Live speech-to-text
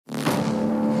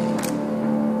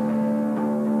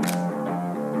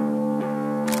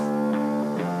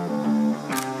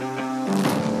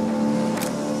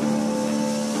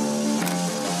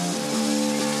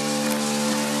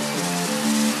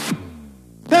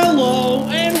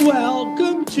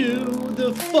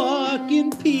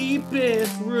fucking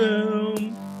Pepis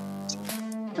room.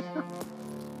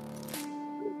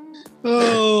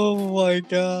 Oh my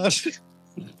god.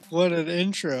 What an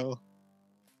intro.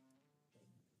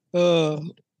 The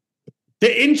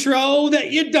intro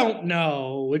that you don't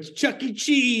know. It's Chuck E.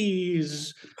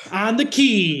 Cheese on the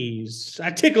keys. I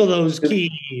tickle those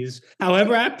keys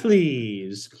however I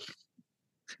please.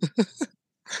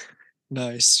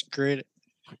 Nice. Great.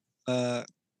 Hello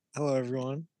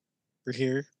everyone. We're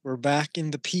here. We're back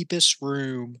in the Pepis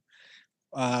room.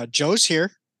 Joe's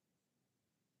here.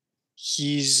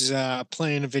 He's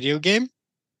playing a video game.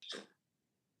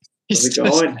 How's it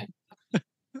going?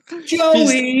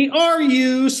 Joey, are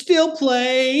you still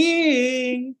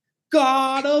playing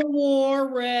God of War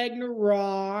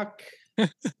Ragnarok?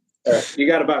 You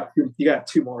got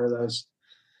two more of those.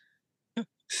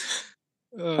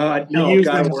 No,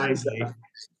 God of War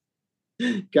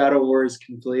God of War is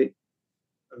complete.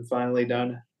 I'm finally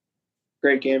done.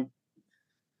 Great game.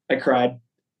 I cried.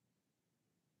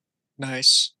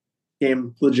 Nice.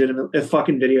 Game legitimate. A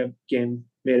fucking video game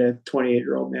made a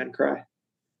 28-year-old man cry.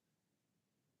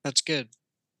 That's good.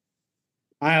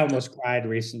 I almost cried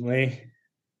recently.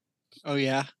 Oh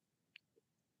yeah.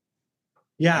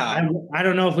 Yeah, I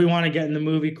don't know if we want to get in the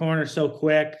movie corner so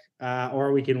quick,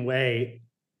 or we can wait.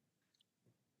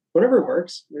 Whatever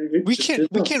works. We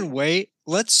can wait.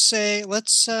 Let's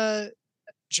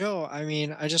Joe, I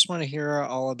mean, I just want to hear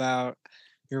all about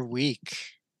your week.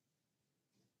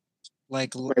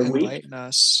 Like enlighten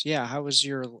us. Yeah, how was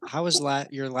your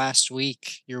last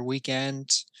week, your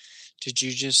weekend? Did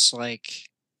you just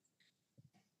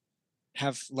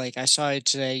have I saw it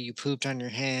today, you pooped on your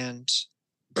hand.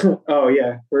 Oh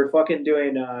yeah, we're fucking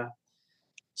doing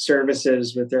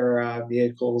services with our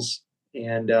vehicles,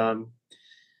 and there's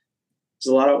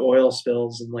a lot of oil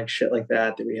spills and shit like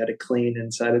that we had to clean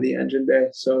inside of the engine bay.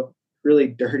 So really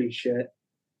dirty shit,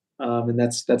 and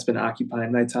that's been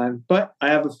occupying my time. But I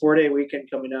have a 4-day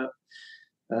weekend coming up.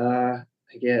 I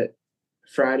get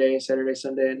Friday, Saturday,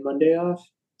 Sunday, and Monday off,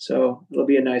 so it'll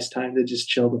be a nice time to just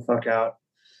chill the fuck out,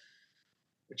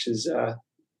 which is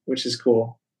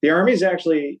cool. The Army's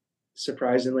actually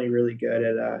surprisingly really good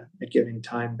at giving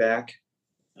time back.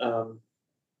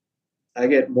 I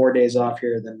get more days off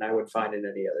here than I would find in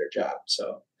any other job,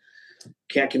 so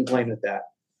can't complain with that.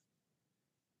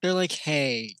 They're like,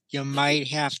 hey, you might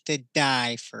have to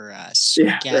die for us.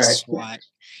 Yeah, guess right. what?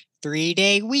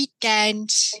 3-day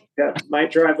weekend. Yeah,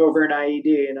 might drive over an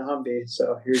IED in a Humvee.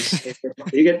 So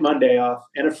you get Monday off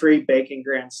and a free bacon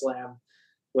grand slam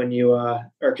when you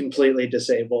are completely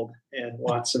disabled and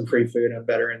want some free food on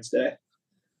Veterans Day.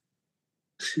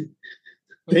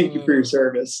 Thank you for your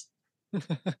service.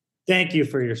 Thank you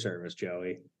for your service,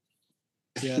 Joey.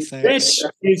 Yeah, thanks.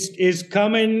 This is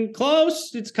coming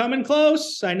close. It's coming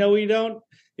close. I know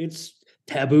it's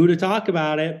taboo to talk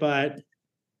about it, but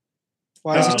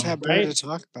why is it taboo to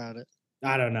talk about it?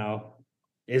 I don't know.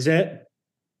 Is it?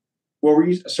 What were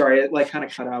you? Sorry, it kind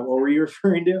of cut out. What were you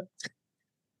referring to?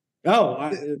 Oh,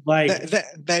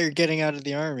 that you're getting out of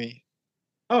the Army.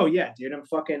 Oh yeah, dude, I'm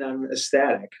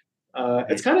ecstatic.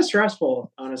 It's kind of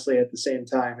stressful, honestly, at the same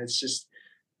time. It's just,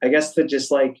 I guess, to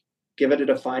just give it a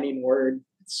defining word,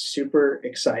 it's super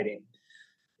exciting.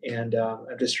 And I'm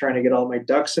just trying to get all my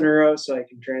ducks in a row so I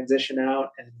can transition out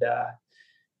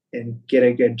and get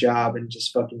a good job and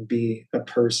just fucking be a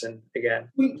person again.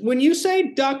 When you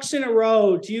say ducks in a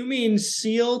row, do you mean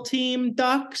SEAL team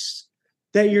ducks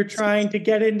that you're trying to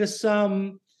get into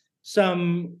some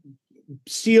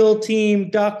SEAL team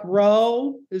duck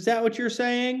row? Is that what you're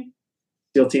saying?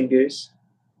 SEAL team goose.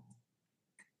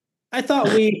 I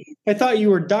thought you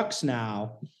were ducks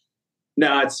now.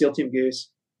 No, it's SEAL team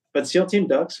goose, but SEAL team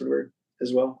ducks would work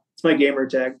as well. It's my gamer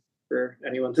tag for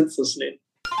anyone that's listening.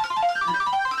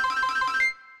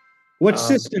 What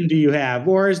system do you have,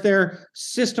 or is there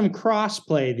system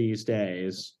crossplay these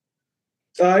days?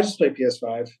 I just play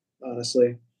PS5,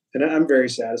 honestly, and I'm very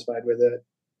satisfied with it.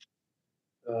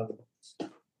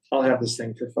 I'll have this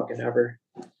thing for fucking ever.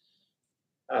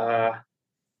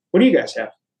 What do you guys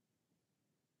have?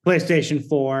 PlayStation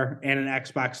 4 and an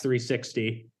Xbox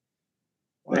 360.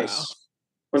 Nice. Wow.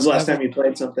 When's the last time you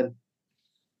played something?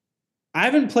 I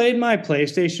haven't played my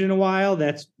PlayStation in a while.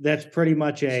 That's pretty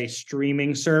much a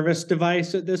streaming service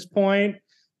device at this point.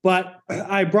 But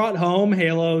I brought home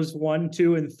Halos 1,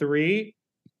 2, and 3.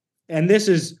 And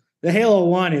the Halo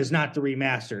 1 is not the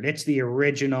remastered. It's the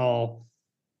original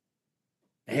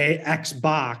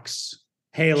Xbox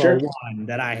Halo 1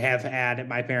 that I have had at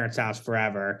my parents' house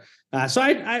forever. So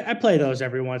I play those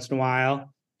every once in a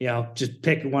while. Just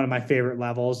pick one of my favorite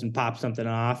levels and pop something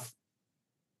off.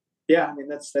 Yeah, I mean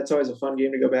that's always a fun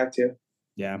game to go back to.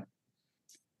 Yeah.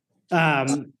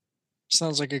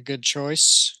 Sounds like a good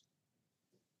choice.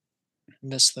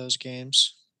 Miss those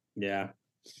games. Yeah.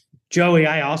 Joey,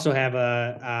 I also have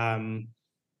a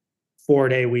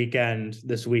 4-day weekend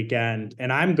this weekend,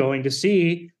 and I'm going to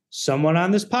see someone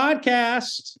on this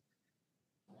podcast.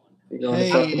 You going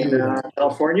to fucking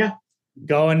California?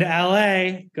 Going to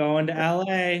LA.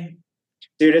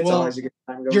 Dude, it's always a good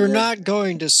time going You're there. not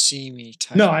going to see me,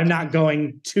 Tyler. No, I'm not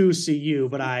going to see you,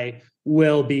 but I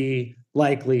will be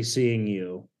likely seeing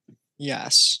you.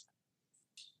 Yes.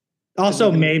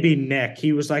 Also, maybe Nick.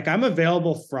 He was like, I'm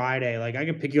available Friday. Like, I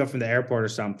can pick you up from the airport or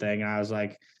something. And I was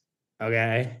like,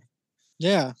 okay.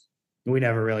 Yeah. We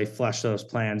never really fleshed those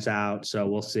plans out, so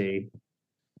we'll see.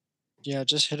 Yeah,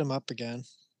 just hit him up again.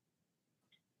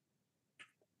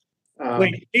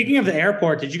 Wait, speaking of the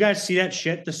airport, did you guys see that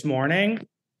shit this morning?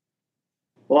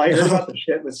 Well, I heard about the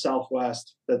shit with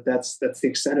Southwest. That's the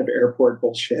extent of airport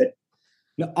bullshit.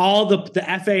 All the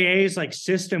FAA's like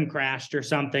system crashed or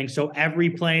something, so every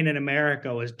plane in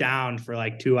America was down for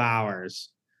like 2 hours.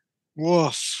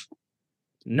 Woof.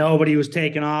 Nobody was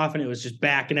taking off, and it was just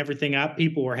backing everything up.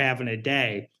 People were having a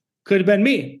day. Could have been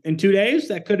me. In 2 days,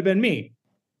 that could have been me.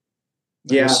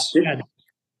 Nice. Yeah.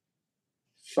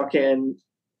 Fucking,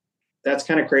 that's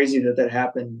kind of crazy that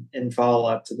happened in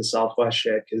follow-up to the Southwest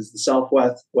shit, because the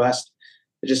Southwest,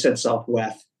 I just said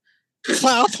Southwest.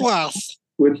 Southwest.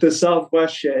 With the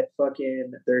Southwest shit,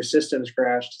 fucking their systems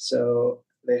crashed, so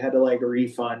they had to like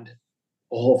refund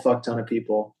a whole fuck ton of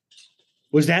people.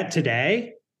 Was that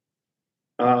today?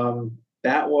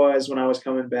 That was when I was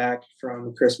coming back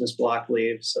from Christmas block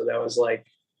leave, so that was like,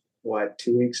 what,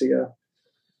 2 weeks ago?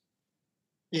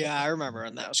 Yeah, I remember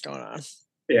when that was going on.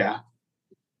 Yeah.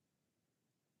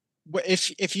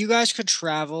 If you guys could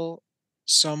travel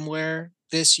somewhere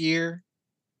this year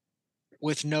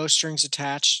with no strings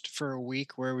attached for a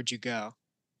week, where would you go?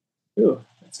 Ooh,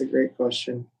 that's a great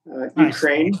question.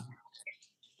 Ukraine.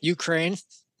 Ukraine,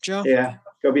 Joe? Yeah.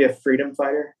 Go be a freedom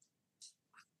fighter.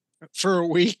 For a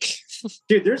week?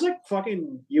 Dude, there's like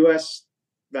fucking US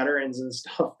veterans and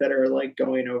stuff that are like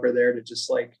going over there to just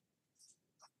like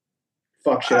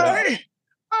fuck shit up.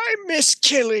 I miss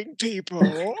killing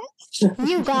people.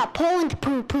 You got point,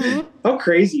 poo-poo. How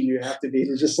crazy do you have to be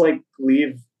to just like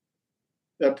leave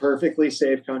a perfectly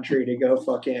safe country to go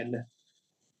fucking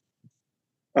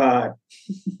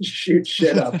shoot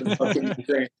shit up in fucking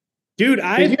Ukraine? Dude, you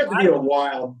have to be a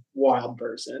wild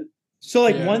person. So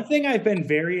like one thing I've been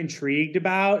very intrigued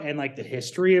about and like the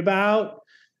history about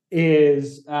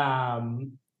is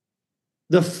the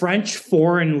French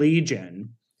Foreign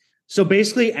Legion. So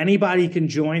basically anybody can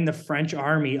join the French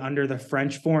army under the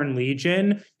French Foreign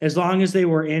Legion as long as they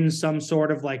were in some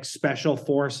sort of like special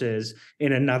forces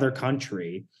in another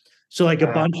country. So like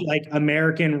a bunch of like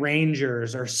American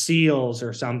Rangers or SEALs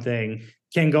or something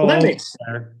can go over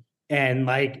there and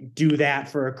like do that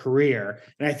for a career.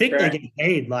 And I think they get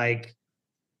paid like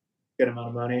good amount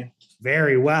of money.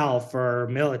 Very well for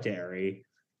military.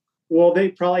 Well,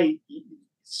 they probably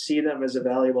see them as a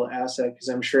valuable asset because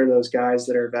I'm sure those guys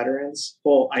that are veterans,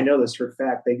 well, I know this for a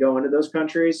fact, they go into those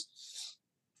countries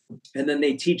and then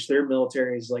they teach their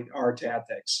militaries like our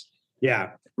tactics.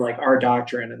 Yeah. Like our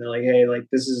doctrine. And they're like, hey, like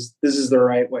this is the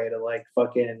right way to like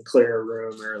fucking clear a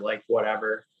room or like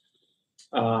whatever.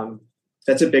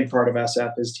 That's a big part of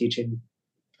SF is teaching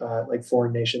like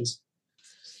foreign nations.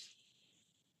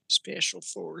 Special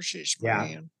forces, yeah.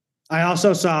 Man. I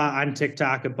also saw on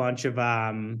TikTok a bunch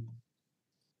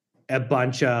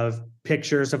of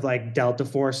pictures of like Delta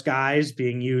Force guys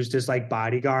being used as like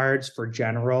bodyguards for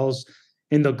generals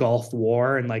in the Gulf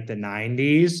War in like the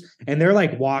 90s. And they're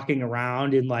like walking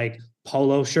around in like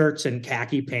polo shirts and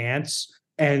khaki pants.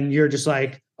 And you're just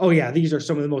like, oh yeah, these are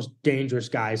some of the most dangerous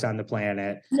guys on the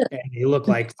planet. Yeah. And they look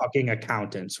like fucking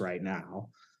accountants right now.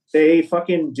 They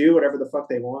fucking do whatever the fuck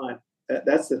they want.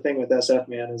 That's the thing with SF,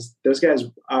 man, is those guys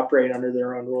operate under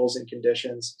their own rules and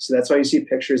conditions. So that's why you see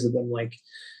pictures of them like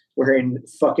wearing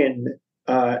fucking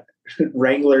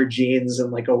Wrangler jeans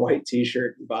and like a white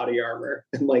t-shirt and body armor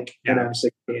and like an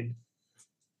M16.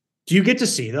 Do you get to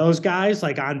see those guys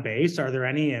like on base? Are there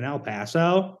any in El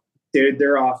Paso? Dude,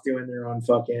 they're off doing their own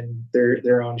fucking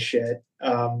their own shit.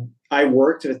 I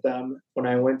worked with them when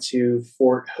I went to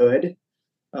Fort Hood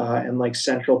in like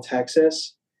Central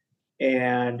Texas,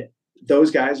 and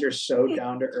those guys are so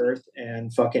down to earth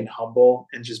and fucking humble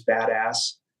and just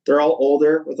badass. They're all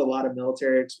older with a lot of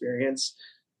military experience,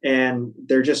 and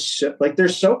they're just so, like they're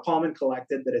so calm and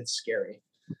collected that it's scary.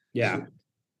 Yeah,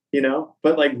 you know,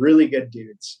 but like really good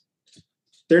dudes.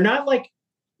 They're not like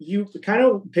you kind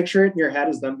of picture it in your head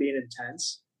as them being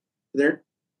intense. They're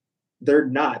they're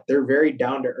not. They're very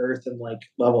down to earth and like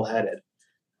level headed.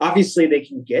 Obviously, they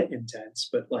can get intense,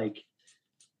 but like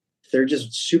they're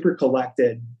just super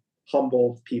collected,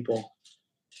 humble people.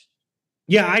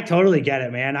 Yeah, I totally get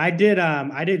it, man. I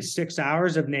did 6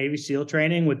 hours of Navy SEAL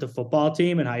training with the football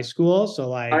team in high school. So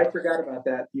like I forgot about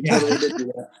that. You Yeah. totally did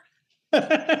do that.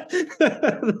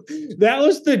 That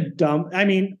was the dumb. I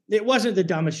mean, it wasn't the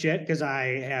dumbest shit because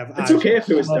I have It's okay if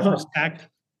it was dumb. respect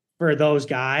for those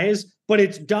guys, but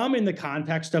it's dumb in the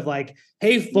context of like,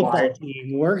 hey, football Why? team,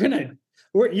 you're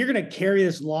gonna carry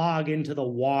this log into the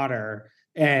water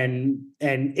and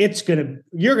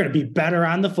you're gonna be better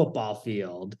on the football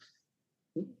field.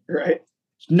 Right.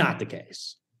 Not the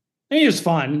case. I mean, it was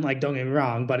fun, like, don't get me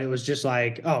wrong, but it was just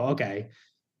like, oh, okay.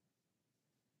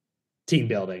 Team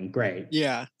building, great.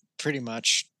 Yeah, pretty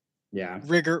much. Yeah.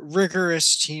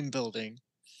 Rigorous team building.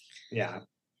 Yeah.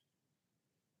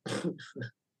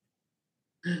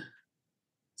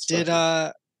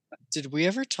 Did we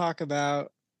ever talk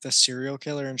about the serial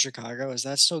killer in Chicago? Is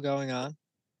that still going on?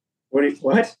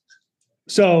 What?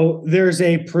 So there's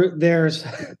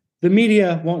the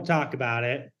media won't talk about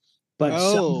it, but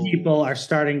some people are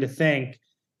starting to think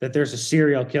that there's a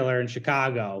serial killer in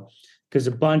Chicago because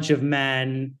a bunch of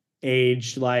men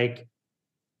aged like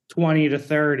 20 to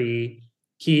 30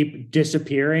 keep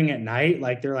disappearing at night.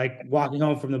 Like they're like walking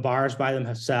home from the bars by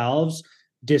themselves,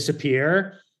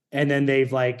 disappear, and then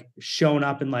they've like shown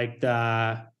up in like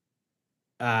the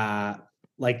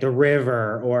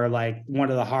river or like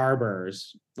one of the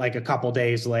harbors like a couple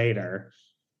days later.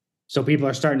 So people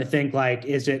are starting to think like,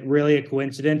 is it really a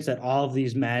coincidence that all of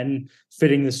these men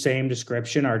fitting the same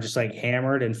description are just like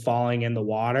hammered and falling in the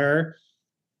water,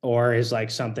 or is like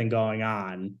something going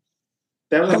on?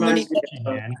 That reminds me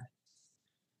of,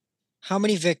 how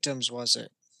many victims was it?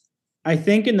 I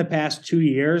think in the past 2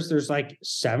 years, there's like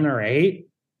 7 or 8.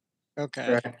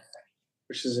 Okay. right,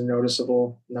 which is a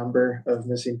noticeable number of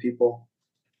missing people.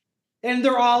 And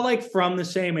they're all like from the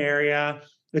same area.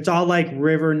 It's all like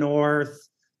River North,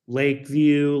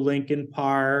 Lakeview, Lincoln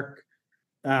Park.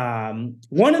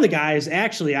 One of the guys,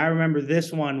 actually, I remember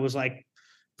this one was like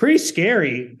pretty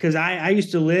scary because I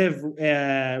used to live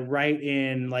right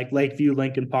in like Lakeview,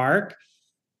 Lincoln Park.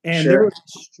 And there was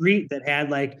a street that had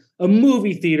like a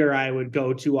movie theater I would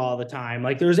go to all the time.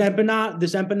 Like there's this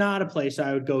empanada place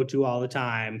I would go to all the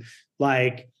time.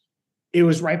 Like it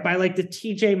was right by like the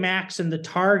TJ Maxx and the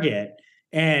Target.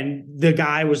 And the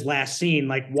guy was last seen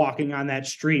like walking on that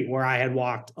street where I had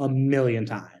walked a million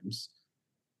times.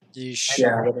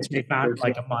 Yeah, they found it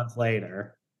like a month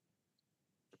later.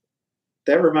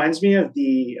 That reminds me of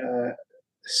the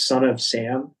Son of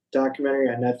Sam documentary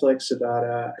on Netflix about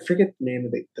I forget the name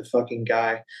of the fucking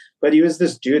guy, but he was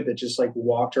this dude that just like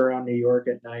walked around New York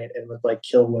at night and would like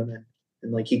kill women,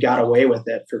 and like he got away with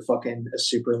it for fucking a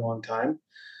super long time.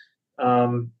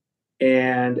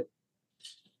 And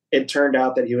it turned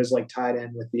out that he was like tied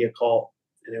in with the occult,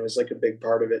 and it was like a big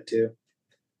part of it too.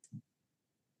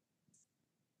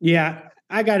 Yeah,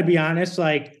 I got to be honest.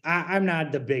 Like, I'm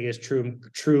not the biggest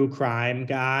true crime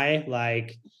guy.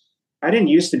 Like, I didn't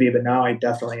used to be, but now I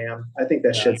definitely am. I think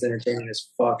that shit's entertaining as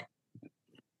fuck.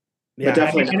 Yeah,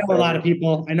 I know a lot of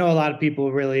people. I know a lot of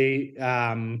people really.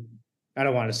 I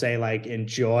don't want to say like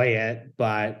enjoy it,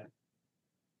 but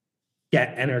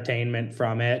get entertainment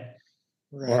from it,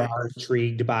 or are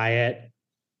intrigued by it.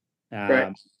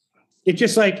 Right. It's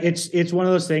just like it's one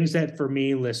of those things that for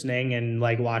me, listening and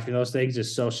like watching those things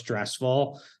is so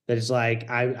stressful that it's like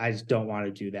I just don't want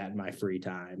to do that in my free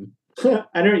time.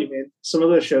 I know what you mean. Some of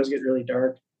those shows get really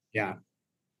dark. Yeah,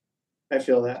 I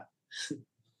feel that.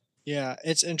 Yeah,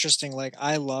 it's interesting. Like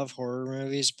I love horror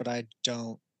movies, but I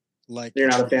don't like. You're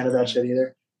not a fan of that shit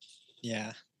either.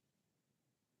 Yeah,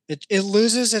 it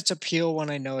loses its appeal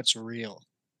when I know it's real.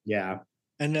 Yeah,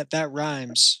 and that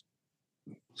rhymes.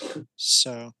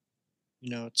 So,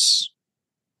 it's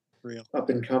real. Up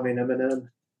and coming Eminem.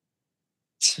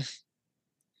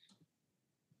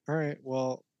 All right.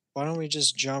 Well, why don't we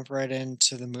just jump right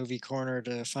into the movie corner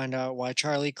to find out why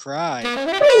Charlie cried?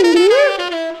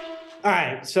 All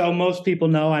right. So most people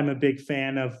know I'm a big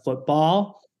fan of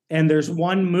football. And there's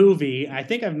one movie, I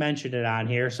think I've mentioned it on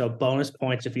here, so bonus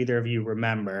points if either of you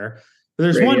remember. But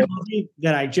there's one movie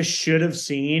that I just should have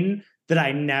seen that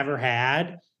I never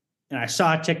had. And I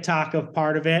saw a TikTok of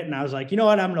part of it, and I was like, you know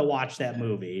what? I'm going to watch that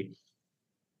movie.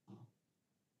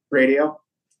 Radio?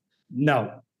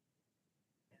 No.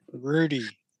 Rudy?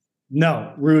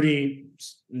 No. Rudy?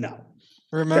 No.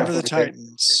 Remember the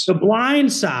Titans? The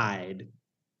Blind Side.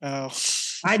 Oh.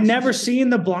 I'd never seen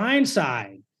The Blind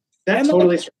Side. That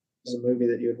totally is a movie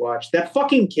that you would watch. That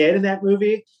fucking kid in that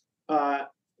movie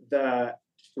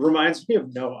reminds me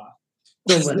of Noah.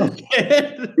 The little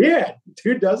kid. Yeah,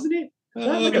 dude, doesn't he?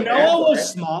 Not like a When bad Noah was boy.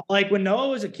 small, like when Noah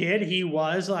was a kid, he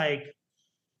was like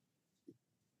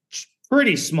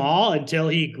pretty small until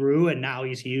he grew, and now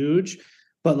he's huge.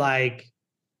 But like,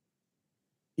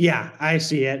 yeah, I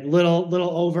see it. Little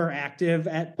overactive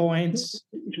at points.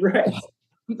 Right.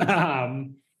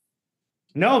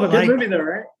 No, but Good like movie though,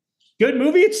 right? good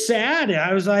movie. It's sad.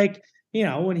 I was like,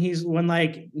 when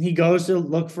like he goes to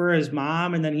look for his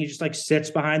mom, and then he just like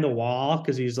sits behind the wall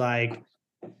because he's like,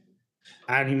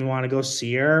 I don't even want to go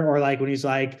see her. Or like when he's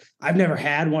like, I've never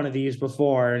had one of these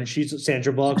before, and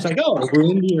Sandra Bullock's like, oh, a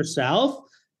room to yourself.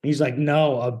 And he's like,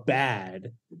 no, a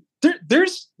bed.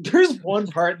 There's one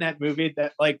part in that movie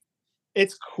that like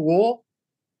it's cool,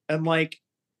 and like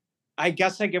I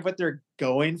guess I get what they're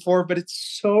going for, but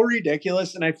it's so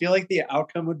ridiculous, and I feel like the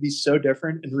outcome would be so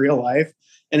different in real life,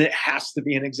 and it has to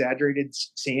be an exaggerated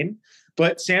scene.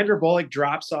 But Sandra Bullock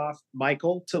drops off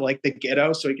Michael to like the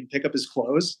ghetto so he can pick up his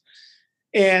clothes.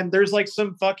 And there's like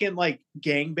some fucking like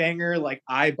gangbanger like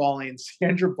eyeballing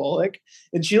Sandra Bullock,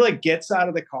 and she like gets out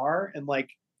of the car and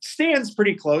like stands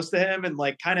pretty close to him and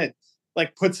like kind of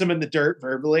like puts him in the dirt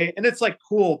verbally, and it's like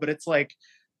cool, but it's like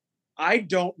I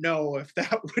don't know if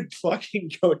that would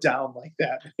fucking go down like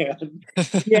that, man.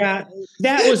 Yeah,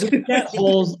 that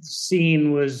whole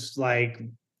scene was like,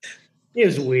 it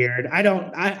was weird.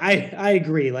 I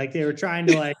agree. Like they were trying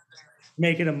to like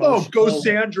make it emotional. Oh, go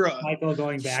Sandra. Michael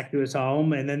going back to his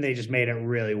home, and then they just made it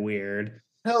really weird.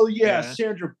 Hell yeah,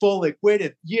 Sandra Bullock.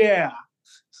 Wait, yeah.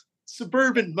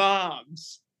 Suburban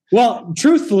moms. Well,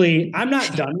 truthfully, I'm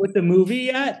not done with the movie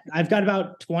yet. I've got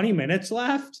about 20 minutes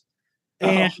left.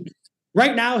 And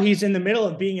right now he's in the middle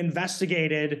of being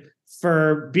investigated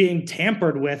for being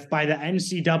tampered with by the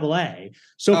NCAA.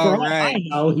 So for all I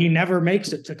know, he never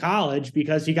makes it to college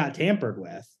because he got tampered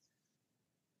with.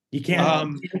 You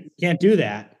can't do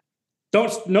that.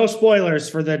 No spoilers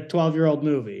for the 12-year-old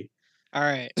movie. All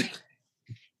right.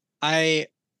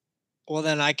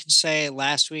 Then I can say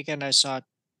last weekend I saw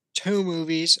 2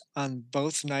 movies on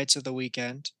both nights of the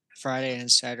weekend, Friday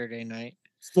and Saturday night.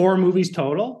 4 movies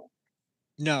total?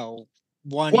 No,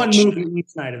 one movie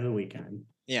each night of the weekend.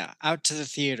 Yeah, out to the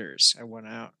theaters. I went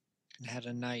out and had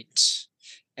a night.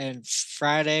 And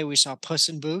Friday we saw Puss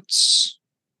in Boots.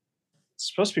 It's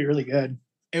supposed to be really good.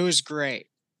 It was great.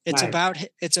 It's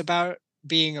about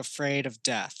being afraid of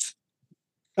death.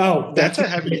 Oh, that's a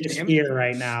heavy theme here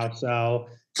right now. So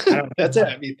that's a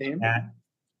heavy theme.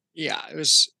 Yeah, it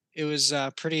was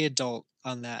pretty adult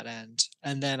on that end.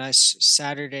 And then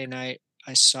Saturday night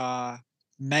I saw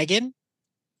Megan.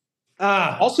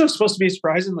 Also supposed to be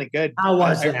surprisingly good. How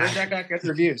was it? I heard that got good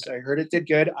reviews. I heard it did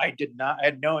good. I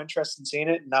had no interest in seeing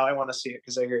it. And now I want to see it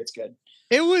because I hear it's good.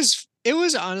 It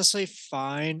was honestly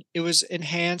fine. It was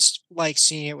enhanced like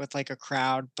seeing it with like a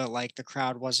crowd, but like the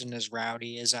crowd wasn't as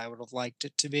rowdy as I would have liked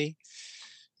it to be.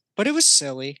 But it was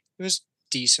silly. It was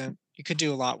decent. You could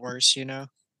do a lot worse, you know?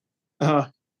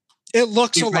 It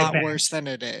looks a lot worse than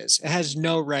it is. It has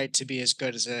no right to be as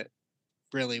good as it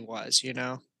really was, you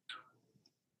know?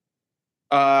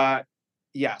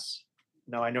 Yes.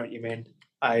 No, I know what you mean.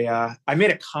 I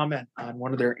made a comment on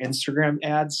one of their Instagram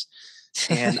ads,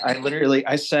 and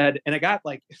I said, and I got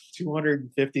like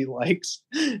 250 likes,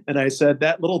 and I said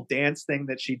that little dance thing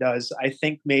that she does, I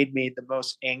think made me the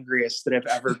most angriest that I've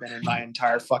ever been in my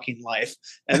entire fucking life.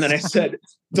 And then I said,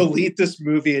 delete this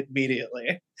movie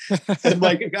immediately. And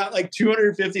like it got like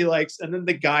 250 likes, and then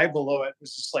the guy below it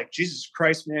was just like, Jesus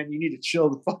Christ, man, you need to chill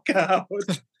the fuck out.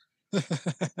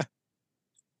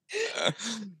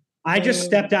 I just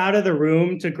stepped out of the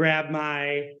room to grab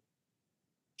my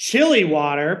chili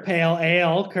water, pale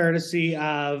ale, courtesy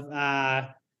of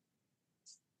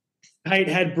Kite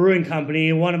Head Brewing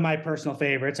Company, one of my personal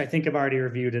favorites. I think I've already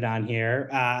reviewed it on here,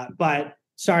 but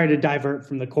sorry to divert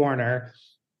from the corner.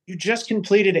 You just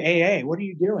completed AA. What are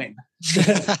you doing?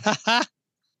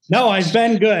 No, I've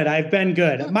been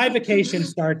good. My vacation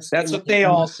starts. That's what they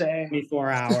all say. 24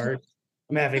 hours.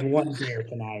 I'm having one beer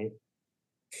tonight.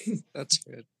 That's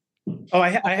good. Oh, I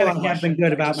have been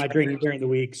good about my drinking during the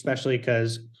week, especially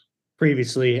because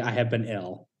previously I have been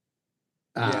ill.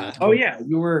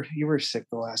 You were sick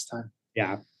the last time.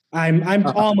 Yeah, I'm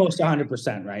almost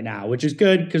 100% right now, which is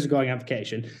good because of going on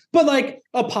vacation. But like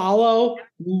Apollo,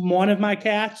 one of my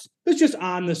cats, was just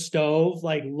on the stove,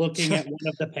 like looking at one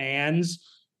of the pans.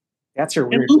 That's her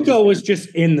weird. And Luca was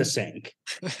just in the sink.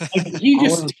 Like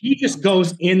he just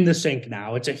goes in the sink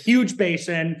now. It's a huge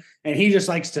basin, and he just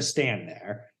likes to stand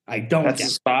there. I don't. That's the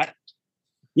spot.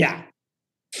 Yeah,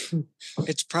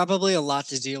 it's probably a lot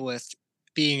to deal with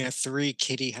being a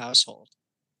 3-kitty household.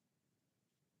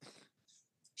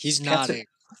 He's nodding.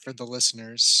 for the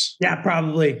listeners. Yeah,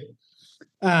 probably.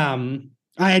 I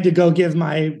had to go give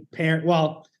my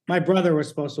my brother was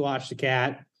supposed to watch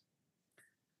the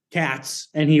cats,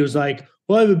 and he was like,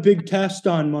 well, I have a big test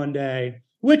on Monday,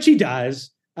 which he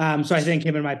does. So I think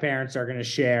him and my parents are going to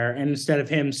share. And instead of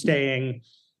him staying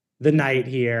the night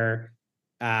here,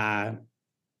 my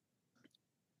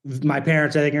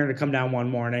parents, I think, are going to come down one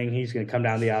morning. He's going to come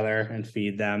down the other and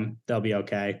feed them. They'll be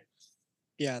okay.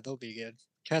 Yeah, they'll be good.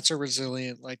 Cats are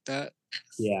resilient like that.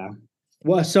 Yeah.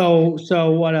 Well,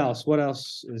 so what else? What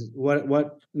else is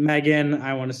what Megan?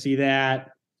 I want to see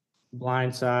that.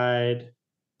 Blindside.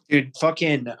 Dude,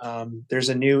 fucking there's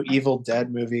a new Evil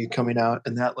Dead movie coming out,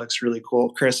 and that looks really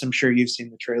cool. Chris, I'm sure you've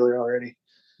seen the trailer already.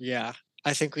 Yeah,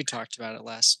 I think we talked about it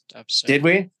last episode. Did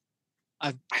we?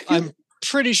 I'm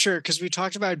pretty sure because we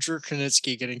talked about Drew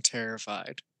Kranitsky getting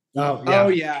terrified. Oh yeah. Oh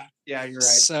yeah. Yeah, you're right.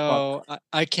 So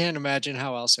I can't imagine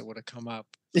how else it would have come up.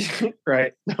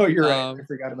 Right. No, you're right. I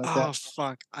forgot about Oh that.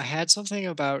 fuck! I had something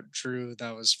about Drew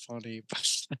that was funny, but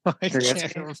I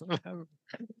can't remember.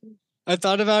 I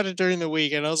thought about it during the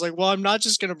week, and I was like, "Well, I'm not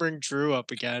just gonna bring Drew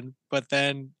up again." But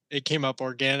then it came up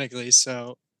organically.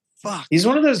 So, fuck. He's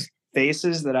one of those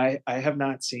faces that I have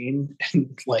not seen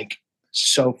in like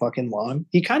so fucking long.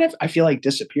 He kind of, I feel like,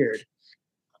 disappeared.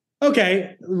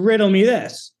 Okay, riddle me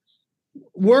this.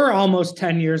 We're almost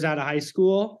 10 years out of high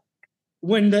school.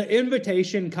 When the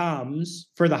invitation comes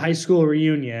for the high school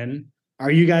reunion, are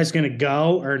you guys going to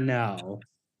go or no?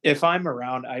 If I'm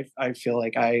around, I feel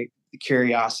like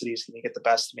curiosity is going to get the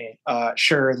best of me.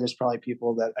 Sure, there's probably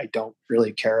people that I don't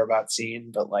really care about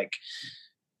seeing, but like,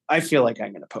 I feel like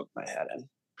I'm going to poke my head in.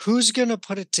 Who's gonna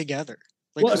put it together?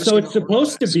 Like, Well, so it's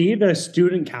supposed to be the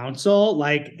student council.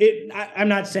 Like I'm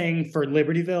not saying for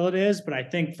Libertyville it is, but I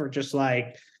think for just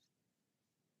like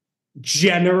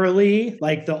generally,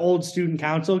 like the old student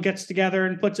council gets together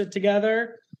and puts it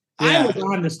together. Yeah. I was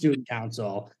on the student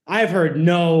council. I've heard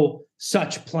no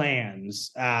such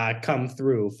plans come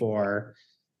through for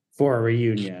a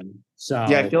reunion. So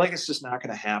yeah, I feel like it's just not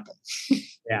going to happen.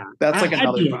 Yeah, that's like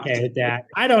another. I'd be okay with that.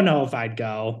 I don't know if I'd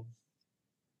go.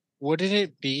 Wouldn't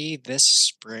it be this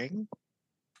spring,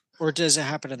 or does it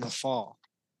happen in the fall?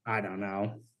 I don't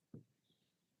know.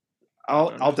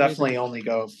 I'll definitely only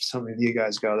go if some of you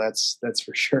guys go. That's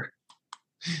for sure.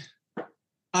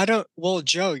 Well,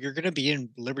 Joe, you're going to be in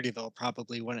Libertyville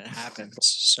probably when it happens.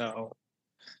 So,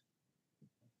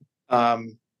 I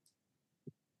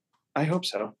hope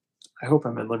so. I hope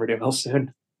I'm in Libertyville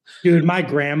soon. Dude, my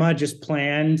grandma just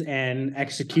planned and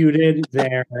executed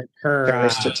her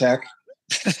terrorist attack.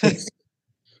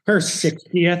 Her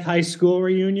 60th high school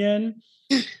reunion.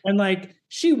 And like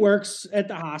she works at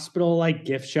the hospital, like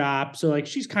gift shop. So like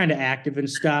she's kind of active and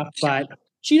stuff, but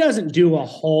she doesn't do a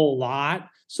whole lot.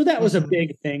 So that was a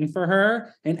big thing for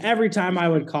her. And every time I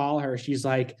would call her, she's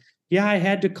like, yeah, I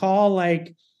had to call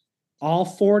like all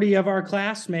 40 of our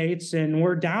classmates, and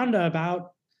we're down to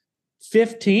about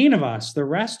 15 of us. The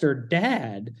rest are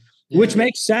dead, which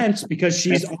makes sense because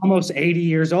she's almost 80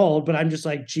 years old. But I'm just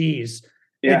like, geez,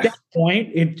 at that point,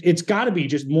 it's got to be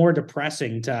just more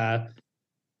depressing to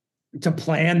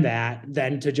plan that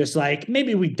than to just like,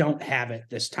 maybe we don't have it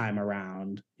this time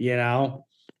around, you know?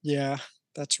 Yeah,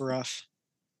 that's rough.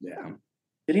 Yeah.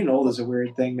 Getting old is a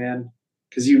weird thing, man.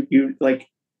 Because you like,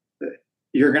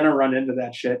 you're going to run into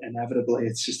that shit inevitably.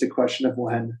 It's just a question of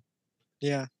when.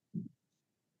 Yeah.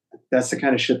 That's the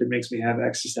kind of shit that makes me have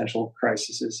existential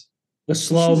crises. The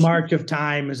slow march of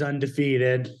time is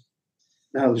undefeated.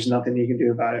 No, there's nothing you can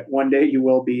do about it. One day you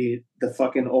will be the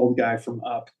fucking old guy from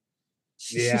Up.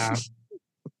 Yeah.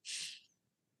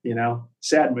 You know,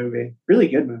 sad movie. Really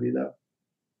good movie, though.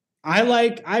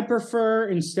 I prefer,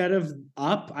 instead of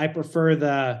Up, I prefer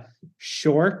the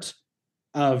short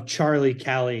of Charlie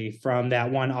Kelly from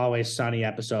that one Always Sunny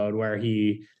episode where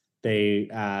they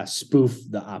spoof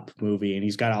the Up movie and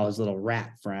he's got all his little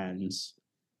rat friends.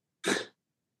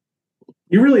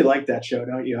 You really like that show,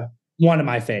 don't you? One of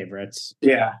my favorites.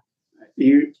 Yeah.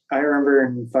 I remember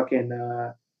in fucking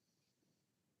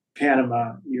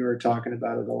Panama, you were talking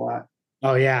about it a lot.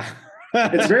 Oh, yeah.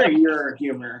 It's very your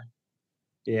humor.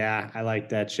 Yeah, I like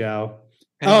that show.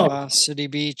 Panama City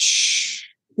Beach.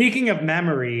 Speaking of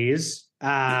memories,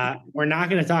 we're not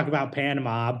going to talk about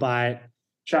Panama, but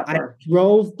I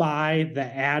drove by the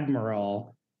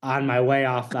Admiral on my way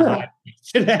off the highway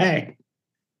today.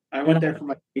 I went there for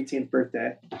my 18th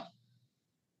birthday.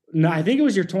 No, I think it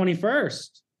was your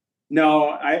 21st. No,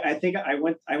 I think I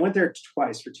went there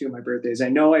twice for two of my birthdays. I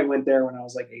know I went there when I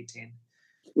was like 18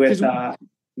 with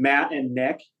Matt and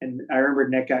Nick. And I remember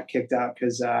Nick got kicked out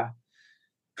because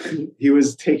he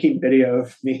was taking video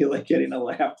of me like getting a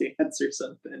lap dance or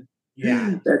something.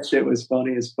 Yeah. That shit was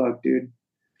funny as fuck, dude.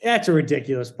 That's a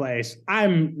ridiculous place.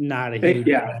 I'm not a huge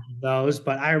Yeah. fan of those,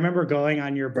 but I remember going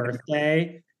on your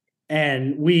birthday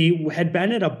and we had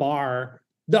been at a bar,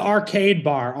 the arcade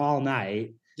bar, all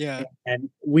night. Yeah. And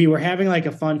we were having like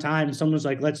a fun time. Someone was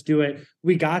like, let's do it.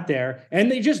 We got there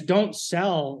and they just don't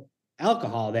sell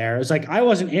alcohol there. It's like I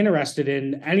wasn't interested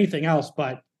in anything else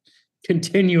but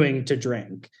continuing to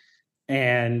drink.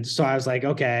 And so I was like,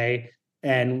 okay.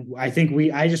 And I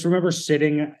just remember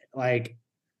sitting like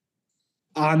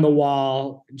on the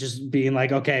wall, just being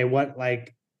like, okay, what,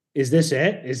 like, is this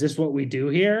it? Is this what we do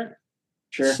here?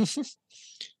 Sure.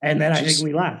 And then I think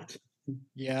we left.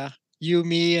 Yeah. You,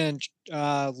 me, and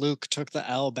Luke took the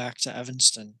L back to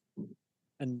Evanston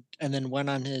and then went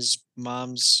on his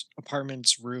mom's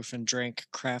apartment's roof and drank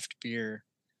craft beer.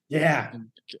 Yeah. And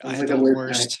I Sounds had like a the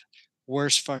weird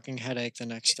worst fucking headache the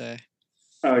next day.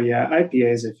 Oh yeah,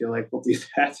 IPAs. I feel like will do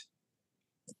that.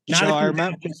 Not Joe, if I you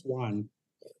remember. have just one.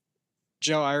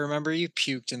 Joe, I remember you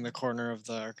puked in the corner of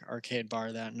the arcade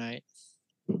bar that night.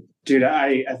 Dude,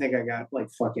 I think I got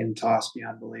like fucking tossed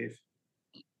beyond belief.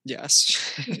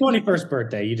 Yes. Your 21st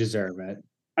birthday, you deserve it.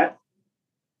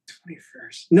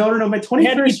 21st. No. My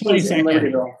 21st was in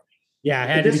 22nd. Libertyville. Yeah, it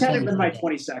But had to this be had to have been my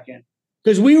 22nd. 22nd.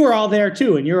 Because we were all there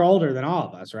too, and you're older than all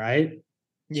of us, right?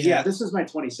 Yeah, this was my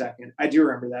 22nd. I do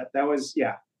remember that. That was,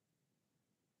 yeah.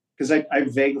 Because I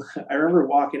vaguely, I remember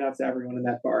walking up to everyone in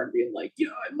that bar and being like, yo,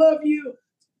 I love you.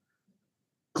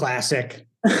 Classic.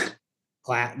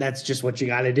 That's just what you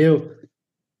got to do.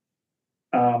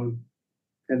 And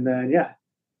then, yeah.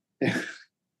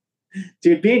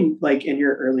 Dude, being like in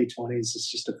your early 20s is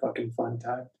just a fucking fun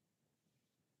time.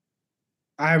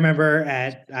 I remember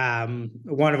at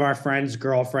one of our friends'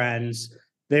 girlfriends,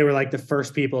 they were like the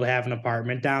first people to have an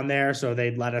apartment down there. So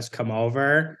they'd let us come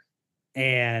over.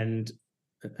 And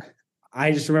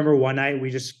I just remember one night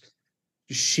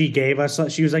she gave us,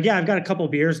 she was like, yeah, I've got a couple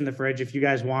beers in the fridge if you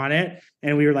guys want it.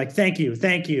 And we were like, thank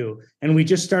you. And we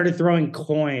just started throwing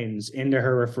coins into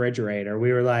her refrigerator.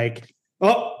 We were like,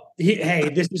 oh, hey,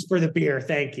 this is for the beer.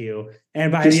 Thank you.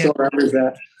 And by the end, remembers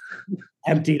that.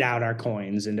 Emptied out our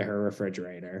coins into her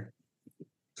refrigerator.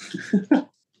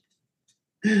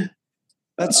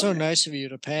 That's so nice of you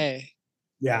to pay.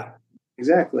 Yeah.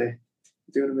 Exactly.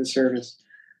 Doing them a service.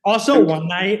 Also, one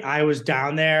night I was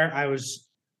down there. I was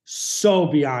so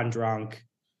beyond drunk.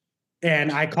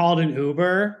 And I called an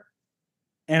Uber.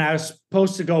 And I was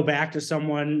supposed to go back to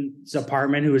someone's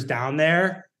apartment who was down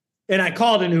there. And I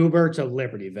called an Uber to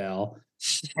Libertyville.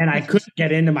 And I couldn't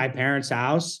get into my parents'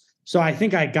 house. So I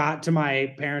think I got to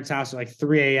my parents' house at like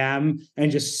 3 a.m.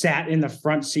 and just sat in the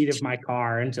front seat of my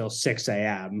car until 6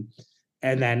 a.m.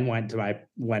 and then went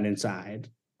inside.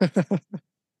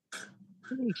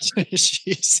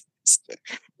 Jesus.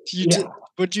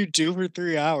 What'd you do for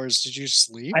 3 hours? Did you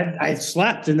sleep? I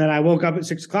slept and then I woke up at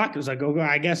 6 o'clock. It was like, oh,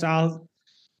 I guess I'll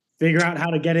figure out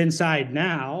how to get inside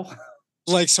now.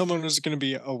 Like someone was going to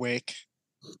be awake.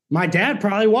 My dad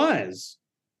probably was.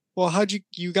 Well, how'd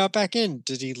you got back in?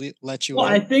 Did he let you Well,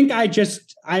 in? I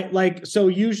think so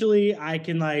usually I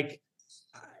can like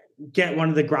get one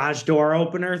of the garage door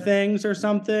opener things or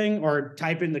something, or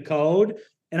type in the code.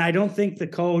 And I don't think the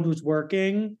code was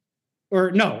working,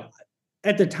 or no,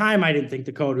 at the time I didn't think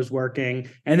the code was working.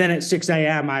 And then at 6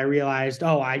 a.m. I realized,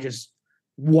 oh, I just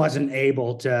wasn't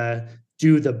able to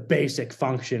do the basic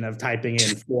function of typing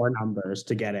in 4 numbers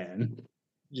to get in.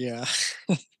 Yeah.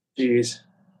 Jeez.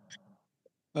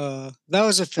 That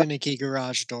was a finicky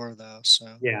garage door though.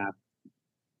 So Yeah.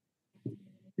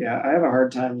 Yeah, I have a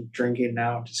hard time drinking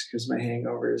now just because my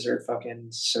hangovers are fucking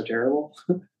so terrible.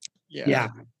 Yeah.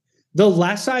 The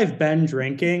less I've been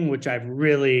drinking, which I've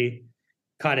really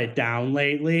cut it down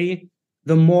lately,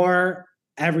 the more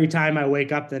every time I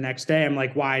wake up the next day, I'm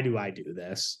like, why do I do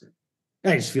this?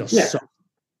 I just feel so.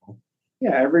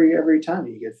 Yeah, every time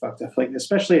you get fucked up, like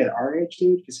especially at our age,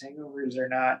 dude, because hangovers are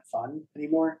not fun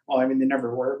anymore. Well, I mean, they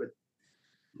never were,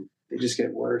 but they just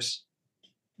get worse.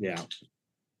 Yeah.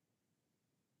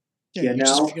 Yeah, Yeah, you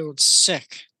just feel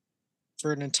sick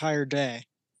for an entire day.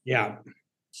 Yeah.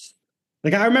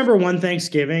 Like I remember one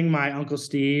Thanksgiving, my Uncle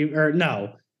Steve,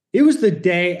 it was the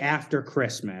day after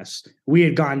Christmas. We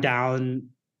had gone down,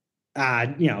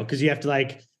 because you have to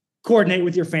like coordinate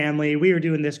with your family. We were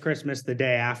doing this Christmas the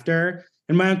day after.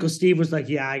 And my Uncle Steve was like,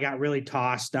 yeah, I got really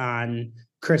tossed on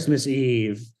Christmas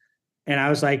Eve. And I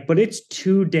was like, but it's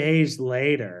 2 days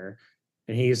later.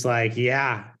 And he's like,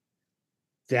 yeah,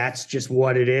 that's just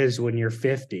what it is when you're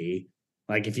 50.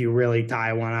 Like if you really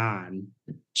tie one on.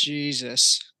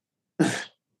 Jesus.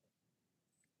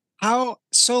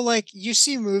 Like you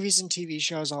see movies and TV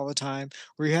shows all the time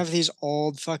where you have these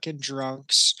old fucking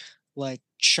drunks like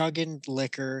chugging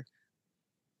liquor.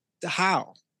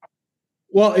 How?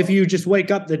 Well, if you just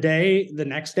wake up the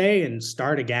next day and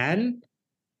start again,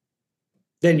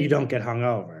 then you don't get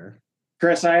hungover.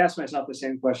 Chris, I asked myself the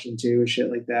same question too, with shit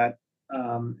like that.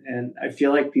 And I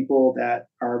feel like people that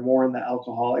are more in the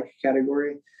alcoholic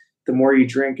category, the more you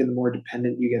drink and the more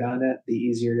dependent you get on it, the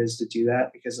easier it is to do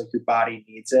that because like your body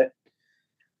needs it.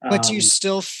 But do you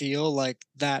still feel like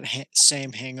that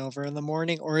same hangover in the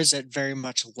morning, or is it very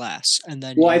much less? And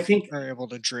then Well, you I think are able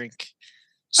to drink.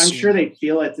 I'm sure sooner? they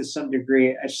feel it to some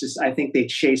degree. It's just I think they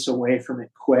chase away from it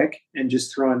quick and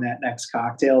just throw in that next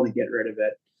cocktail to get rid of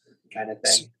it, kind of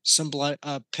thing. Some blood,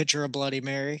 pitcher of Bloody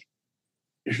Mary.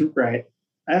 Right.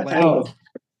 I Like love.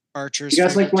 Archer's. You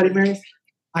guys like favorite Bloody drink. Mary?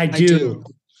 I I do. do.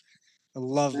 I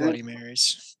love Yeah. Bloody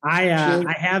Marys. I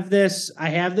have this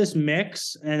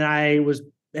mix, and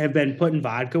have been putting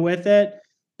vodka with it.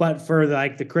 But for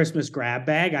like the Christmas grab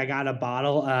bag, I got a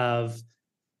bottle of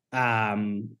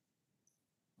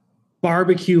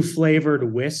barbecue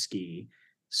flavored whiskey.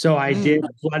 So I did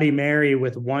Bloody Mary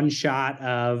with 1 shot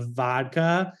of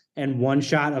vodka and 1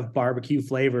 shot of barbecue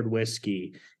flavored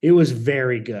whiskey. It was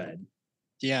very good.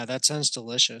 Yeah, that sounds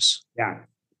delicious. Yeah.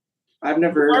 I've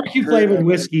never Barbecue heard flavored of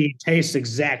whiskey tastes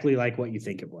exactly like what you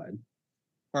think it would.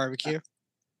 Barbecue.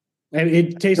 And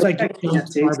it tastes like I you can't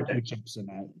dumped taste barbecue it. chips in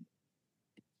it.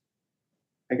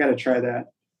 I got to try that.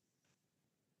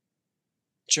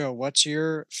 Joe, what's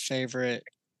your favorite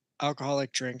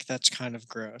alcoholic drink that's kind of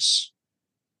gross?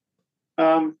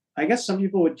 I guess some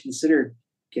people would consider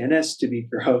Guinness to be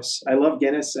gross. I love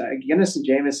Guinness. Guinness and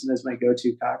Jameson is my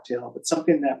go-to cocktail, but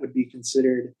something that would be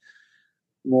considered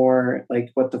more like,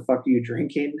 what the fuck are you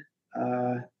drinking?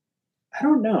 I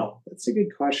don't know. That's a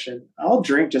good question. I'll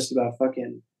drink just about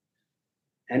fucking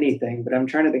anything, but I'm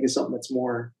trying to think of something that's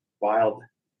more wild.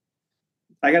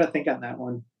 I got to think on that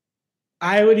one.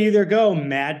 I would either go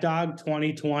Mad Dog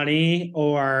 2020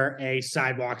 or a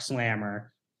Sidewalk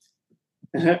Slammer.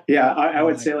 Yeah, I Oh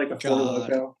would my say like a Four God.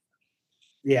 Loko.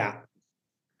 Yeah.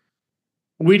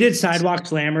 We did Sidewalk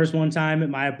Slammers one time at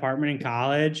my apartment in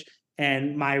college,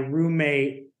 and my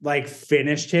roommate like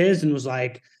finished his and was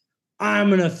like, I'm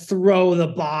going to throw the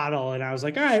bottle. And I was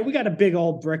like, all right, we got a big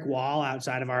old brick wall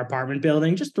outside of our apartment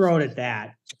building. Just throw it at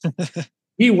that.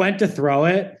 He went to throw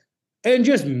it and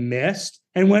just missed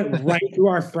and went right through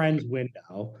our friend's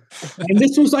window. And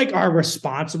this was like our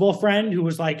responsible friend who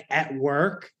was like at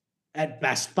work at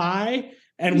Best Buy.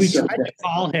 And we tried to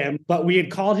call him, but we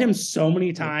had called him so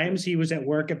many times. He was at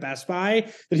work at Best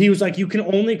Buy that he was like, you can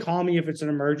only call me if it's an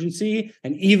emergency.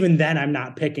 And even then, I'm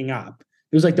not picking up.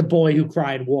 It was like the boy who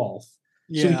cried wolf.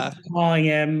 So we Yeah. kept calling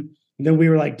him. And then we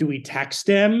were like, do we text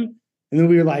him? And then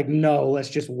we were like, no, let's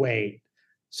just wait.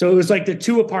 So it was like the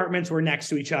 2 apartments were next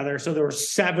to each other. So there were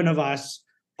 7 of us,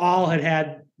 all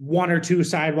had 1 or 2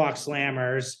 Sidewalk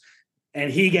Slammers.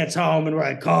 And he gets home and we're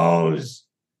like, Coz,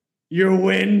 your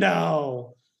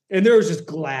window. And there was just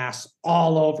glass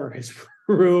all over his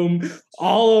room,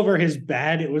 all over his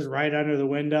bed. It was right under the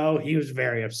window. He was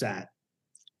very upset.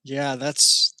 Yeah,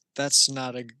 that's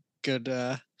not a good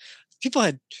people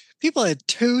had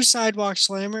 2 Sidewalk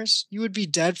Slammers. You would be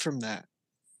dead from that.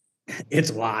 It's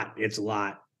a lot. It's a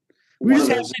lot. We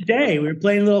just had a day. We were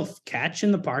playing a little catch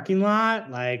in the parking lot,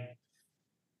 like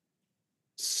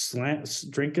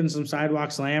drinking some Sidewalk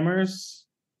Slammers.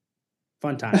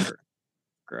 Fun time.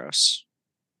 Gross.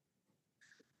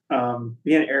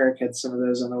 Me and Eric had some of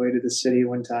those on the way to the city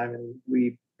one time, and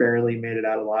we barely made it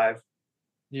out alive.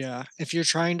 Yeah. If you're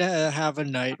trying to have a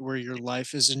night where your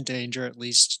life is in danger at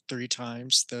least 3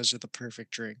 times, those are the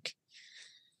perfect drink.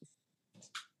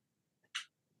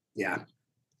 Yeah.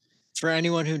 For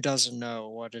anyone who doesn't know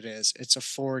what it is, it's a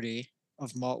 40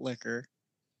 of malt liquor.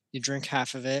 You drink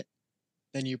half of it,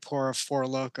 then you pour a Four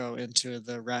Loko into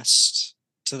the rest,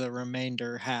 to the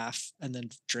remainder half, and then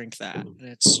drink that. And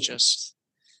it's just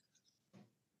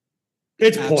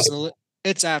It's poison.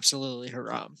 it's absolutely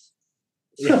haram.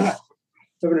 Yeah.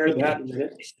 Haven't heard that in a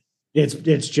minute.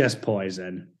 It's just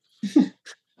poison.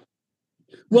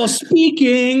 Well,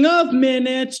 speaking of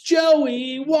minutes,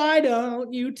 Joey, why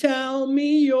don't you tell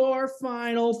me your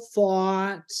final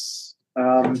thoughts?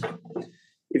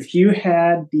 If you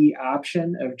had the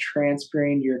option of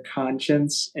transferring your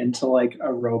conscience into like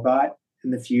a robot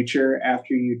in the future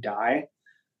after you die,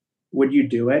 would you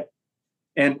do it?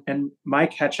 And my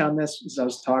catch on this is I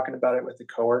was talking about it with a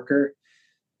coworker.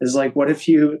 Is like, what if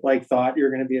you like thought you were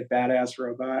going to be a badass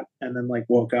robot and then like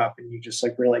woke up and you just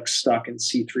like were like stuck in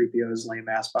C-3PO's lame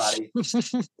ass body? Or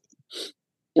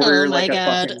Oh you're my like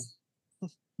God. a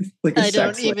fucking like a I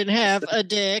don't sex slave. even have a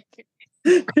dick.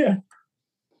 Yeah.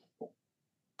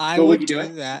 I What would would you do do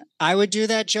it? that. I would do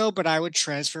that, Joe, but I would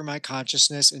transfer my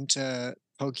consciousness into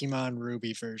Pokemon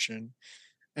Ruby version,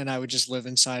 and I would just live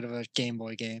inside of a Game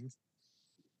Boy game.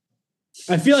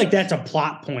 I feel like that's a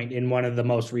plot point in one of the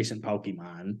most recent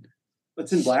Pokemon.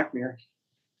 What's in Black Mirror?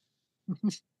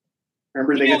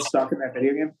 Remember they get stuck in that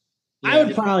video game? I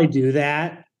would probably do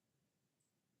that.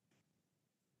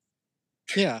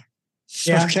 Yeah.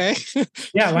 Yeah. Okay.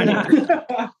 Yeah, why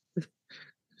not?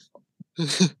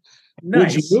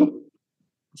 Nice. Would you?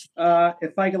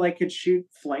 If I could shoot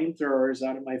flamethrowers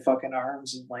out of my fucking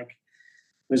arms and like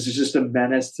was just a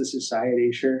menace to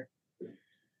society, sure.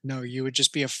 No, you would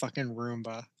just be a fucking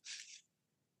Roomba.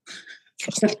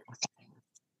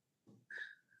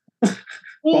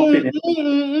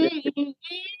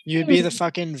 You'd be the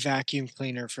fucking vacuum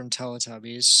cleaner from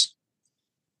Teletubbies.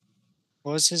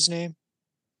 What was his name?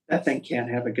 That thing can't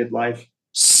have a good life.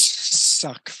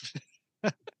 Suck.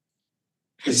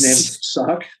 His name's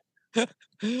Suck.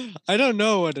 I don't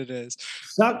know what it is.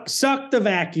 Suck the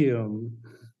vacuum.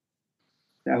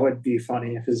 That would be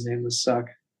funny if his name was Suck.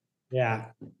 Yeah.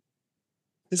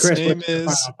 His Chris, name what's your is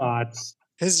final thoughts?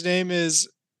 his name is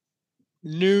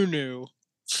Nunu.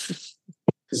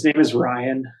 His name is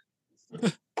Ryan.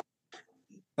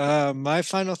 My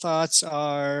final thoughts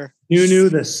are Nunu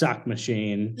the suck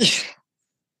machine.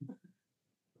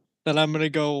 that I'm gonna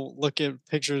go look at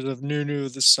pictures of Nunu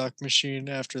the suck machine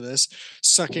after this,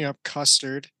 sucking up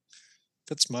custard.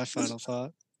 That's my final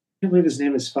thought. I can't believe his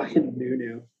name is fucking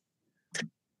Nunu.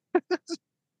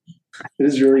 It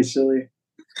is really silly.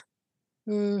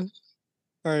 All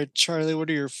right, Charlie, what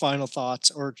are your final thoughts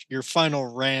or your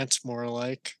final rant, more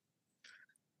like?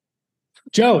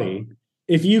 Joey,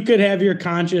 if you could have your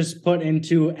conscience put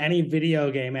into any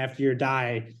video game after you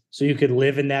die so you could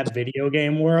live in that video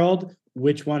game world,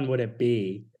 which one would it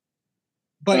be?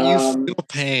 But you feel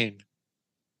pain.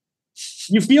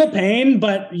 You feel pain,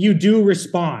 but you do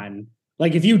respawn.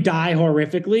 Like if you die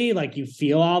horrifically, like you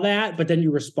feel all that, but then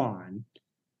you respawn.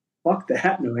 Fuck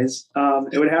that noise.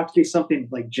 It would have to be something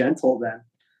like gentle then.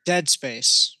 Dead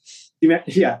Space.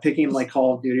 Yeah, picking like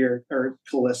Call of Duty or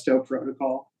Callisto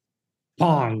Protocol.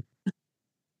 Pong.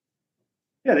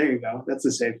 Yeah, there you go. That's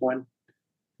a safe one.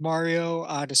 Mario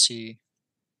Odyssey.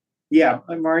 Yeah,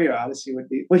 Mario Odyssey would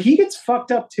be. Well, he gets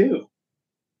fucked up too.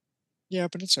 Yeah,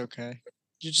 but it's okay.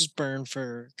 You just burn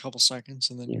for a couple seconds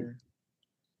and then you're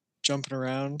jumping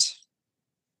around.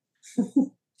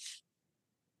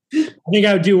 I think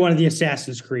I would do one of the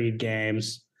Assassin's Creed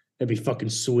games. That'd be fucking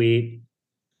sweet.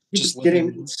 Just getting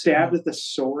living- stabbed with a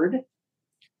sword.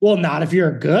 Well, not if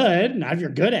you're good. Not if you're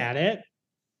good at it.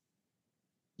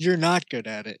 You're not good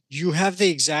at it. You have the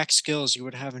exact skills you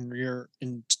would have in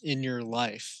your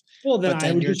life. Well, then, But then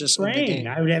I would you're just just in the train. game.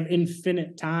 I would have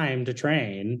infinite time to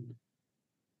train.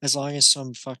 As long as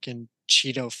some fucking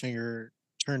Cheeto finger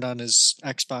turned on his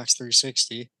Xbox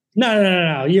 360.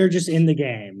 No. You're just in the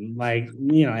game. Like,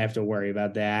 you don't have to worry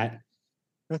about that.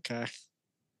 Okay.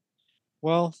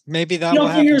 Well, maybe that Cheeto will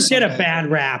happen fingers get a someday. bad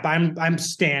rap. I'm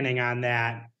standing on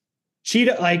that.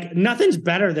 Cheeto, like nothing's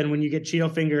better than when you get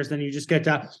Cheeto fingers, then you just get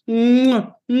to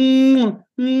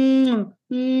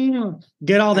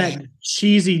get all that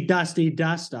cheesy, dusty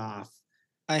dust off.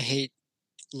 I hate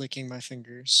licking my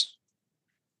fingers.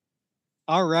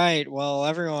 All right. Well,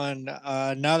 everyone,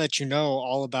 now that you know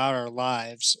all about our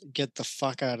lives, get the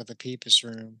fuck out of the Pepis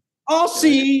room. I'll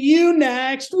see you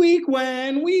next week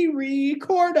when we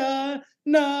record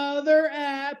another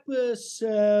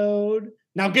episode.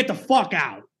 Now get the fuck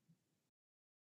out.